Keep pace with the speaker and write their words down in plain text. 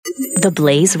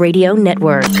TheBlaze Radio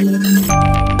Network.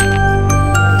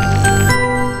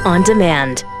 On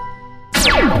demand.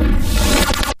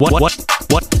 What's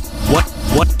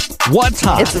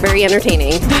hot? It's very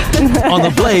entertaining. On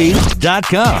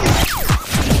TheBlaze.com.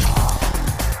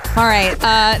 All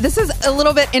right. This is a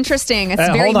little bit interesting. It's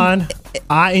hold on.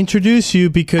 I introduce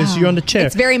you because you're on the chair.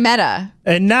 It's very meta.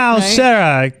 And now, right?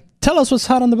 Sarah, tell us what's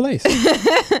hot on The Blaze.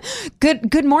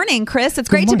 Good morning, Chris. It's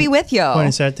great to be with you. Good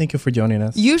morning, Sarah. Thank you for joining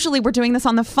us. Usually we're doing this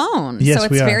on the phone. Yes, so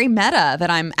it's very meta that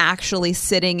I'm actually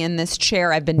sitting in this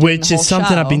chair. I've been doing Which is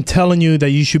something I've been telling you that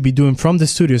you should be doing from the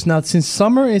studios. Now, since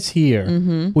summer is here,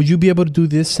 will you be able to do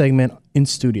this segment in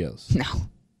studios?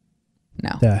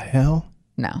 No. The hell?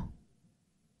 No.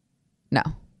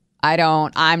 I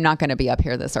don't. I'm not going to be up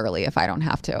here this early if I don't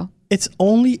have to. It's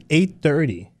only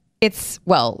 8:30. It's,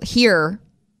 well, here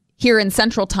in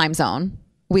Central Time Zone,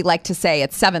 we like to say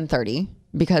it's 7:30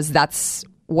 because that's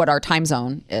what our time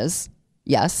zone is.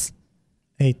 Yes.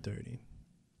 8:30.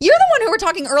 You're the one who were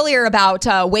talking earlier about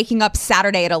waking up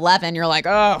Saturday at 11. You're like,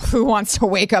 oh, who wants to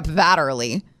wake up that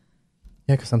early?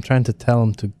 Yeah, because I'm trying to tell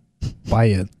them to buy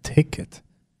a ticket.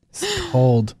 It's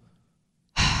called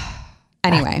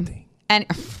anyway. Acting. And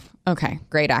okay,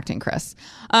 great acting, Chris.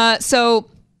 So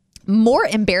more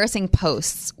embarrassing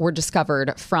posts were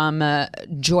discovered from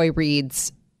Joy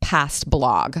Reid's past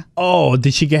blog. Oh,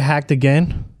 did she get hacked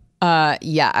again?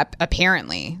 Yeah,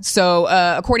 apparently. So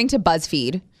according to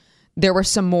BuzzFeed, there were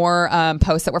some more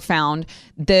posts that were found.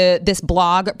 This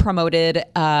blog promoted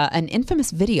an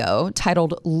infamous video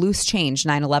titled Loose Change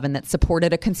 9/11 that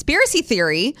supported a conspiracy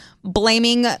theory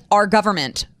blaming our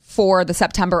government for the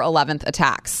September 11th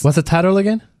attacks. What's the title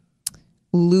again?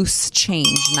 Loose Change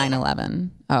 9/11.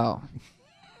 Oh,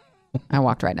 I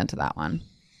walked right into that one.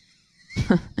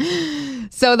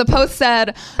 So the post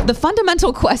said, the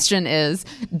fundamental question is,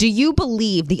 do you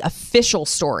believe the official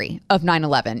story of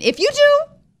 9/11? If you do,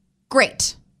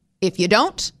 great. If you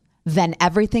don't, then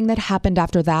everything that happened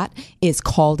after that is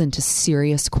called into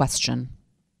serious question.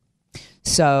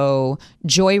 So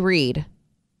Joy Reid,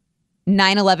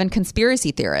 9/11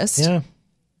 conspiracy theorist,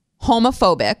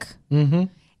 homophobic,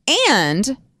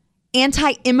 and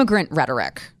anti-immigrant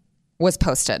rhetoric was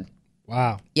posted.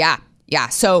 Wow. Yeah.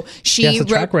 So she has a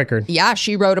track record. Yeah,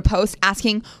 she wrote a post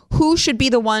asking who should be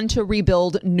the one to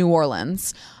rebuild New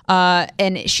Orleans.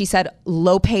 And she said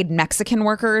low-paid Mexican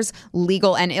workers,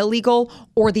 legal and illegal,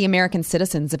 or the American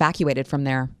citizens evacuated from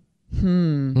there.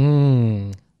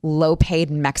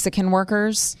 Low-paid Mexican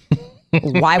workers?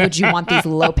 Why would you want these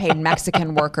low-paid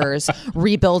Mexican workers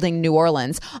rebuilding New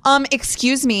Orleans?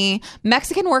 Excuse me,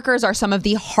 Mexican workers are some of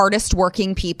the hardest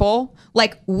working people.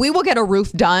 Like, we will get a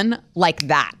roof done like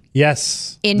that.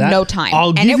 Yes. In no time.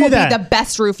 And it will be the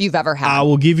best roof you've ever had. I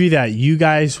will give you that. You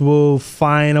guys will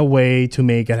find a way to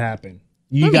make it happen.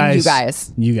 You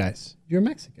guys. You're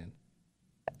Mexican.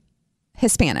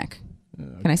 Hispanic.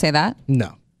 Can I say that?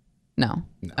 No.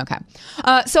 Okay.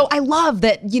 So I love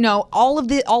that,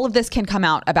 all of this can come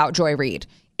out about Joy Reid.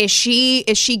 Is she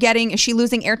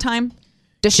losing airtime?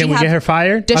 Can we get her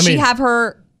fired? Does she have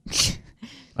her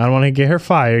I don't want to get her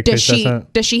fired.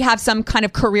 Does she have some kind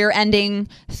of career-ending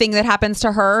thing that happens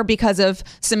to her because of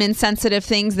some insensitive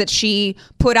things that she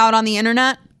put out on the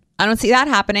internet? I don't see that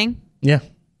happening. Yeah,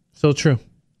 so true.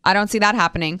 I don't see that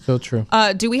happening. So true.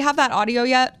 Do we have that audio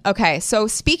yet? Okay, so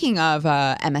speaking of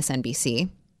MSNBC,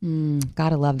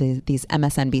 gotta love these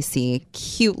MSNBC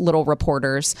cute little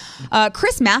reporters.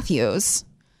 Chris Matthews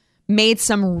made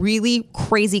some really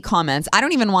crazy comments. I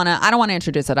don't want to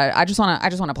introduce it. I just want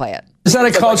to play it. Is that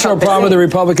a cultural problem with the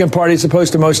Republican Party as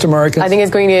opposed to most Americans? I think it's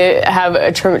going to have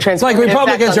a transformative like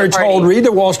Republicans are told, read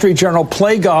the Wall Street Journal,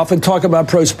 play golf, and talk about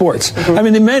pro sports. I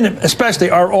mean, the men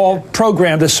especially are all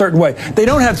programmed a certain way. They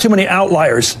don't have too many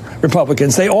outliers,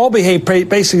 Republicans. They all behave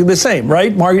basically the same,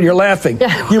 right? Margaret, you're laughing.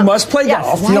 Yeah. You must play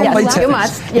golf. You don't play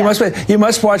tennis. You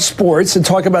must watch sports and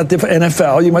talk about the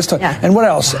NFL. You must talk. And what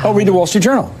else? Oh, read the Wall Street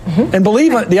Journal. And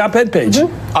believe the op-ed page.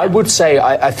 I would say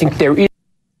I think there is.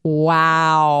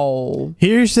 Wow.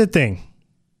 Here's the thing.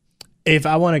 If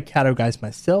I want to categorize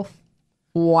myself,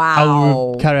 I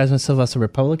will categorize myself as a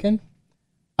Republican.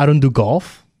 I don't do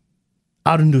golf.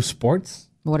 I don't do sports.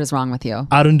 What is wrong with you?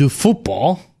 I don't do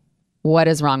football. What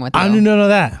is wrong with you? I do none of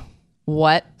that.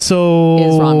 What is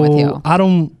wrong with you? I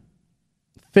don't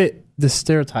fit the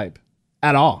stereotype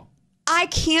at all. I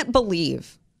can't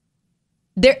believe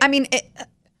there. I mean,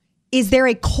 is there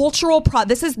a cultural problem?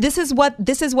 This is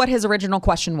what his original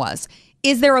question was.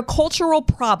 Is there a cultural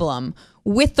problem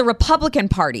with the Republican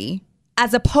Party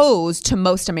as opposed to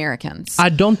most Americans? I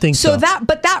don't think so.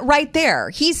 But that right there,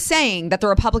 he's saying that the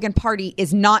Republican Party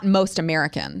is not most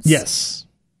Americans. Yes.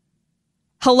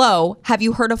 Hello, have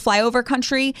you heard of flyover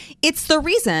country? It's the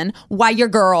reason why your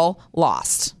girl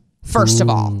lost. First of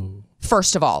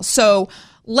all. So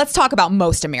let's talk about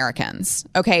most Americans.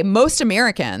 Okay, most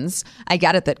Americans. I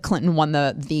get it that Clinton won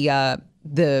the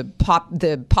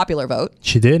popular vote.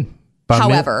 She did.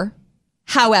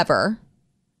 However,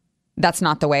 that's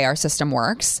not the way our system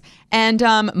works. And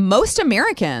most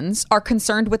Americans are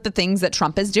concerned with the things that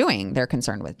Trump is doing. They're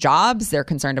concerned with jobs. They're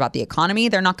concerned about the economy.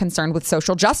 They're not concerned with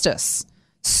social justice.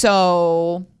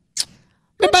 So,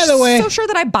 by the way, so sure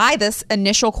that I buy this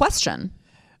initial question.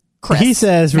 Chris he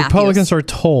says Matthews. Republicans are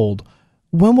told.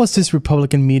 When was this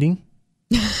Republican meeting?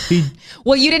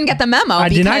 Well, you didn't get the memo. I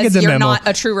did not get the you're memo. Not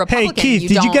a true Republican. Hey, Keith,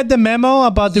 did you get the memo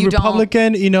about the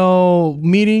Republican,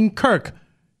 meeting? Kirk,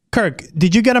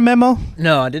 did you get a memo?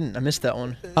 No, I didn't. I missed that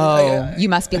one. Oh, you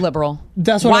must be liberal.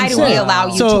 That's what Why I'm do saying. we allow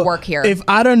you to work here? If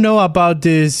I don't know about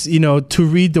this, to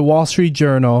read the Wall Street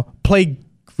Journal, play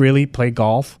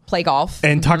golf. Play golf.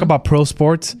 And talk about pro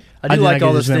sports. I do like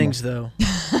all those things, though.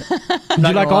 Do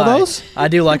you like all those? I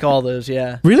do like all those,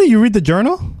 yeah. Really? You read the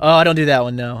journal? Oh, I don't do that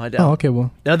one, no. I don't. Oh, okay,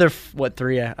 well. The other,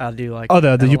 three I do like.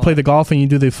 Oh, you play the golf and you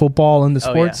do the football and the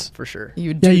sports? Yeah, for sure.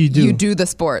 You do. You do the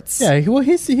sports. Yeah, well,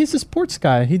 he's a sports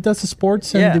guy. He does the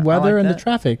sports and the weather and the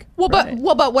traffic. Well, but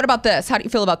what about this? How do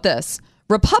you feel about this?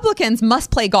 Republicans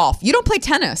must play golf. You don't play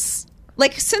tennis.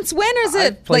 Like, since when is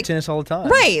it? I play tennis all the time.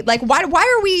 Right. Like,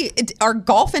 why are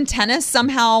golf and tennis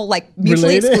somehow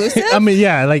mutually exclusive? I mean,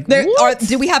 yeah. Like,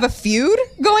 do we have a feud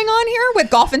going on here with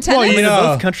golf and tennis? Well,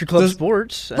 they're both country club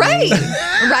sports. Right.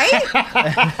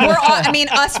 We're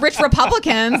all, us rich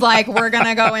Republicans, we're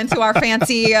gonna go into our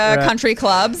fancy country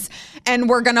clubs and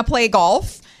we're gonna play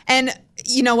golf. And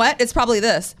you know what? It's probably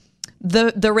this: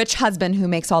 the rich husband who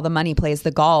makes all the money plays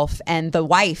the golf, and the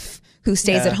wife who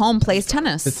stays at home plays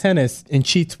tennis. The tennis and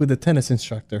cheats with the tennis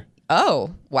instructor.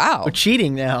 Oh, wow. We're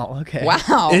cheating now. Okay.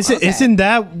 Wow. Isn't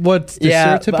that what the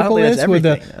stereotypical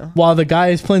is? While the guy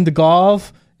is playing the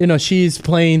golf, she's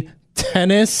playing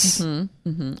tennis.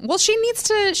 Mm-hmm. Well,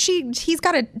 he's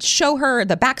got to show her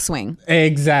the backswing.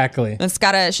 Exactly. It's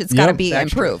gotta be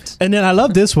improved. And then I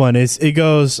love this one. It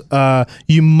goes,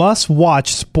 you must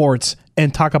watch sports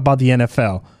and talk about the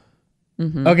NFL.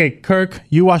 Mm-hmm. Okay, Kirk,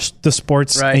 you watch the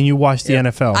sports and you watch the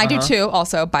NFL. I do too,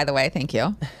 also, by the way. Thank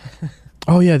you.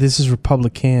 Oh, yeah, this is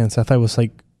Republicans. I thought it was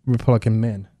Republican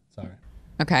men. Sorry.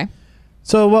 Okay.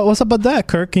 So what's up with that,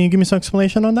 Kirk? Can you give me some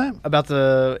explanation on that? About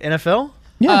the NFL?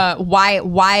 Yeah.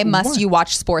 Why must you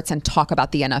watch sports and talk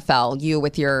about the NFL? You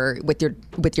with your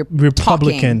Republican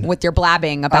talking, with your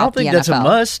blabbing about the NFL. I don't think that's a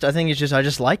must. I think it's just I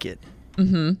just like it.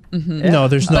 Mm-hmm. Mm-hmm. Yeah. No,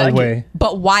 there's no way.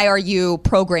 But why are you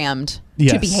programmed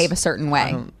to behave a certain way?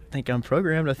 I don't think I'm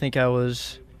programmed. I think that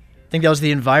was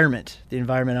the environment. The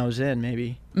environment I was in,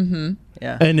 maybe. Mm-hmm.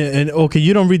 Yeah. And okay,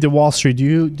 you don't read the Wall Street. Do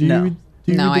you? No.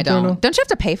 No, I don't. Don't you have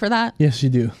to pay for that? Yes, you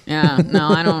do. Yeah. No,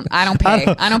 I don't. I don't pay.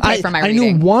 I don't pay for my reading.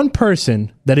 I knew one person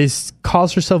that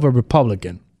calls herself a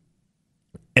Republican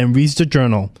and reads the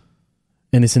Journal,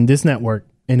 and it's in this network,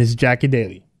 and it's Jackie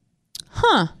Daly.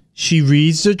 Huh. She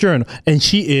reads the Journal, and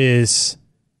she is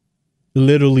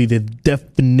literally the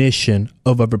definition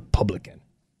of a Republican.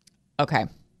 Okay.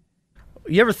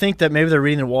 You ever think that maybe they're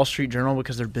reading the Wall Street Journal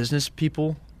because they're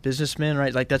businessmen,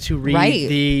 right? Like, that's who read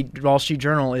the Wall Street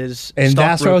Journal is. And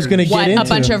that's what I was going to get into. A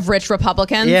bunch of rich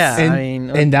Republicans? Yeah.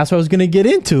 And that's what I was going to get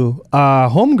into.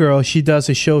 Homegirl, she does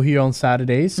a show here on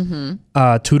Saturdays, 2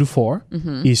 to 4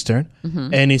 Eastern.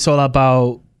 Mm-hmm. And it's all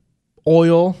about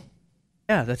oil.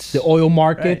 Yeah, that's the oil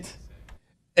market. Right.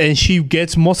 And she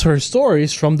gets most of her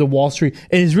stories from the Wall Street.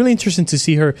 And it's really interesting to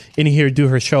see her in here do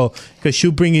her show, because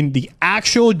she'll bring in the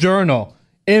actual journal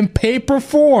in paper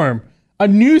form, a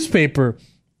newspaper,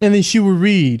 and then she will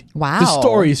read the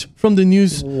stories from the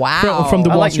news from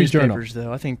the Wall Street Journal. Newspapers,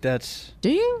 though. I think that's.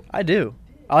 Do you? I do.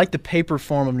 I like the paper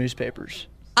form of newspapers.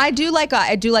 I do like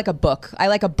a book. I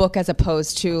like a book as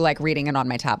opposed to reading it on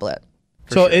my tablet.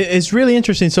 So it's really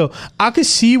interesting. So I could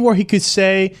see where he could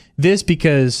say this,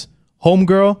 because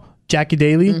Homegirl, Jackie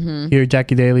Daly, here,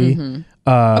 Jackie Daly.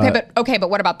 Mm-hmm. Okay, but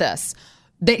what about this?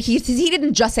 That he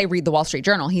didn't just say read the Wall Street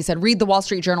Journal. He said read the Wall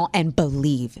Street Journal and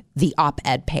believe the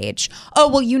op-ed page. Oh,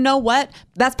 well, you know what?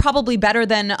 That's probably better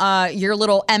than your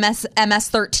little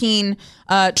MS-13.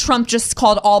 Trump just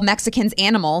called all Mexicans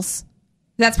animals.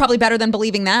 That's probably better than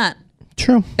believing that.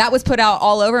 True. That was put out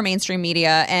all over mainstream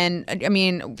media. And I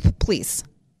mean, please.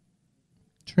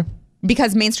 True.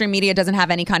 Because mainstream media doesn't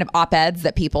have any kind of op-eds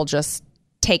that people just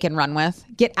take and run with.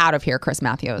 Get out of here, Chris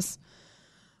Matthews.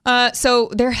 So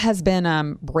there has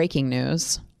been breaking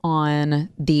news on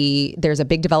there's a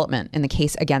big development in the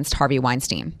case against Harvey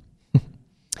Weinstein.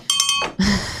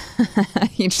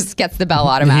 He just gets the bell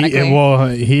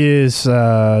automatically. He is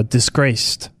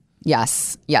disgraced.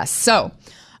 Yes. So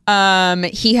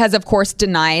he has, of course,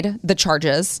 denied the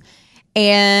charges.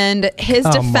 And his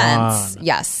defense,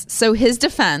 yes. So his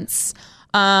defense,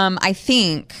 I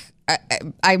think,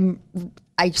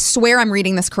 I swear I'm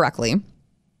reading this correctly.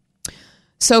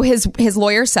 So his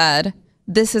lawyer said,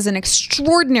 this is an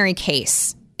extraordinary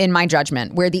case in my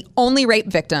judgment, where the only rape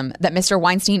victim that Mr.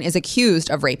 Weinstein is accused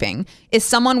of raping is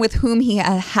someone with whom he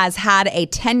has had a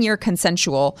 10-year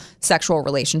consensual sexual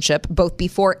relationship, both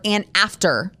before and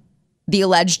after the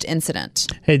alleged incident.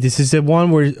 Hey, this is the one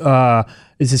where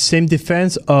it's the same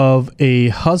defense of a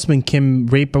husband can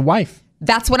rape a wife.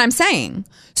 That's what I'm saying.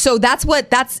 So that's what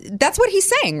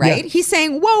he's saying, right? Yeah. He's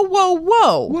saying,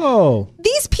 whoa.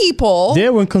 These people, they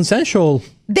were consensual.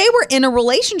 They were in a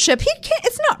relationship.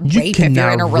 It's not rape if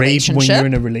you're in a relationship. When you're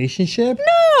in a relationship?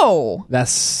 No.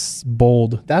 That's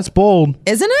bold. That's bold.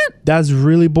 Isn't it? That's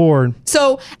really bold.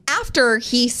 So after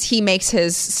he makes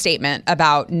his statement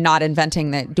about not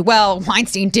inventing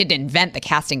Weinstein didn't invent the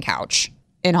casting couch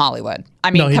in Hollywood. I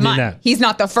mean, come on. Not. He's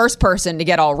not the first person to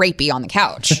get all rapey on the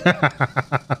couch.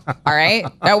 All right?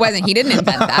 He didn't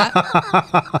invent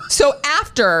that. So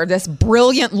after this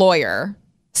brilliant lawyer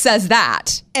says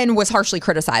that and was harshly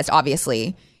criticized,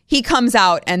 obviously, he comes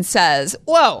out and says,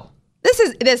 whoa,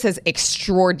 this is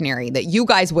extraordinary that you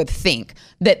guys would think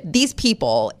that these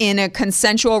people in a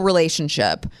consensual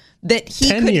relationship, that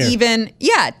he could even,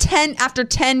 after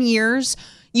 10 years,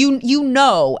 you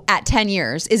know, at 10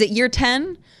 years, is it year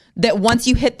 10? That once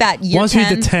you hit that year 10. Once you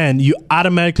hit the 10, you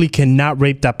automatically cannot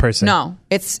rape that person. No,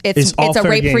 it's a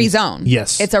rape-free zone.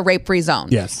 Yes. It's a rape-free zone.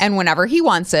 Yes. And whenever he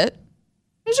wants it,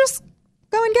 you just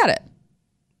go and get it.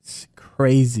 It's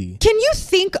crazy. Can you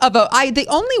think of the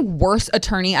only worst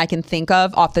attorney I can think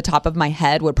of off the top of my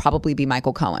head would probably be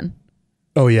Michael Cohen.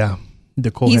 Oh, yeah.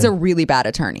 He's a really bad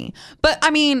attorney. But I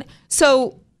mean,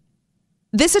 so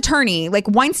this attorney, like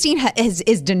Weinstein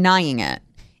is denying it.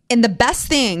 And the best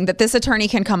thing that this attorney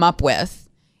can come up with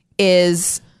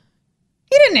is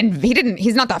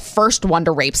he's not the first one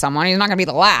to rape someone. He's not going to be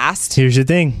the last. Here's the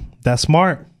thing. That's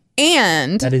smart.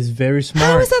 And that is very smart.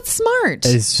 How is that smart?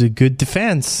 It's a good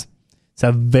defense. It's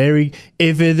a very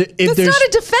that's not a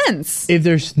defense. If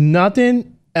there's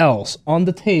nothing else on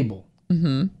the table,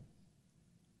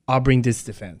 I'll bring this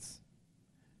defense.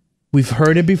 We've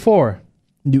heard it before.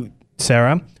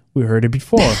 Sarah, we heard it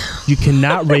before. You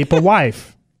cannot rape a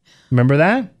wife. Remember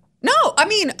that? No, I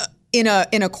mean in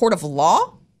a court of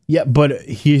law? Yeah, but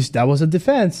that was a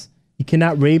defense. You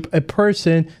cannot rape a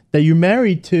person that you're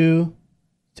married to.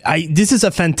 This is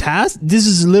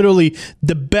literally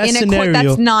the best scenario. In a court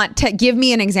that's not, give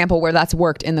me an example where that's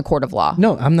worked in the court of law.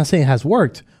 No, I'm not saying it has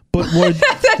worked. But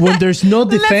when there's no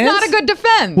defense. That's not a good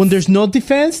defense. When there's no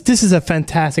defense, this is a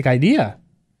fantastic idea.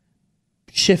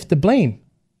 Shift the blame.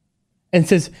 And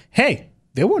says, hey,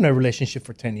 they were in a relationship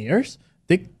for 10 years.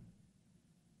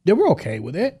 They were okay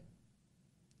with it.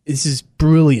 This is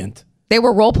brilliant. They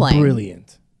were role-playing.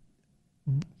 Brilliant.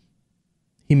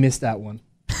 He missed that one.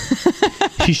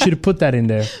 He should have put that in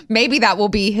there. Maybe that will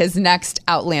be his next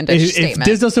outlandish statement. If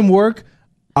this doesn't work,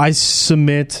 I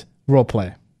submit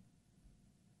role-play.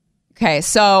 Okay,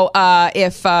 so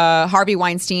if Harvey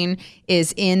Weinstein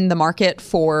is in the market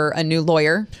for a new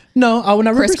lawyer... No, I will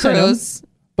not represent Cruz, him,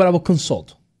 but I will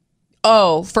consult.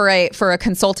 Oh, for a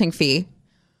consulting fee.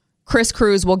 Chris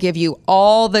Cruz will give you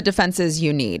all the defenses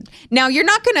you need. Now you'll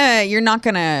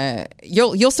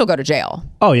still go to jail.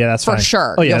 Oh yeah, that's for fine.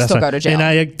 Sure. Oh yeah, you'll still go to jail. And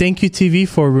I thank you, TV,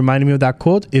 for reminding me of that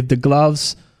quote. If the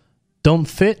gloves don't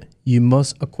fit, you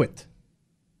must acquit.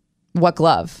 What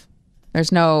glove?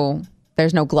 There's no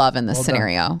glove in this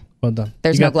scenario. Well done.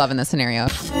 There's no glove in this scenario.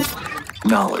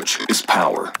 Knowledge is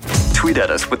power. Tweet at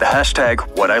us with the hashtag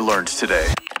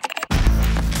 #WhatILearnedToday.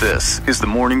 This is the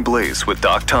Morning Blaze with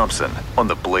Doc Thompson on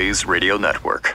the Blaze Radio Network.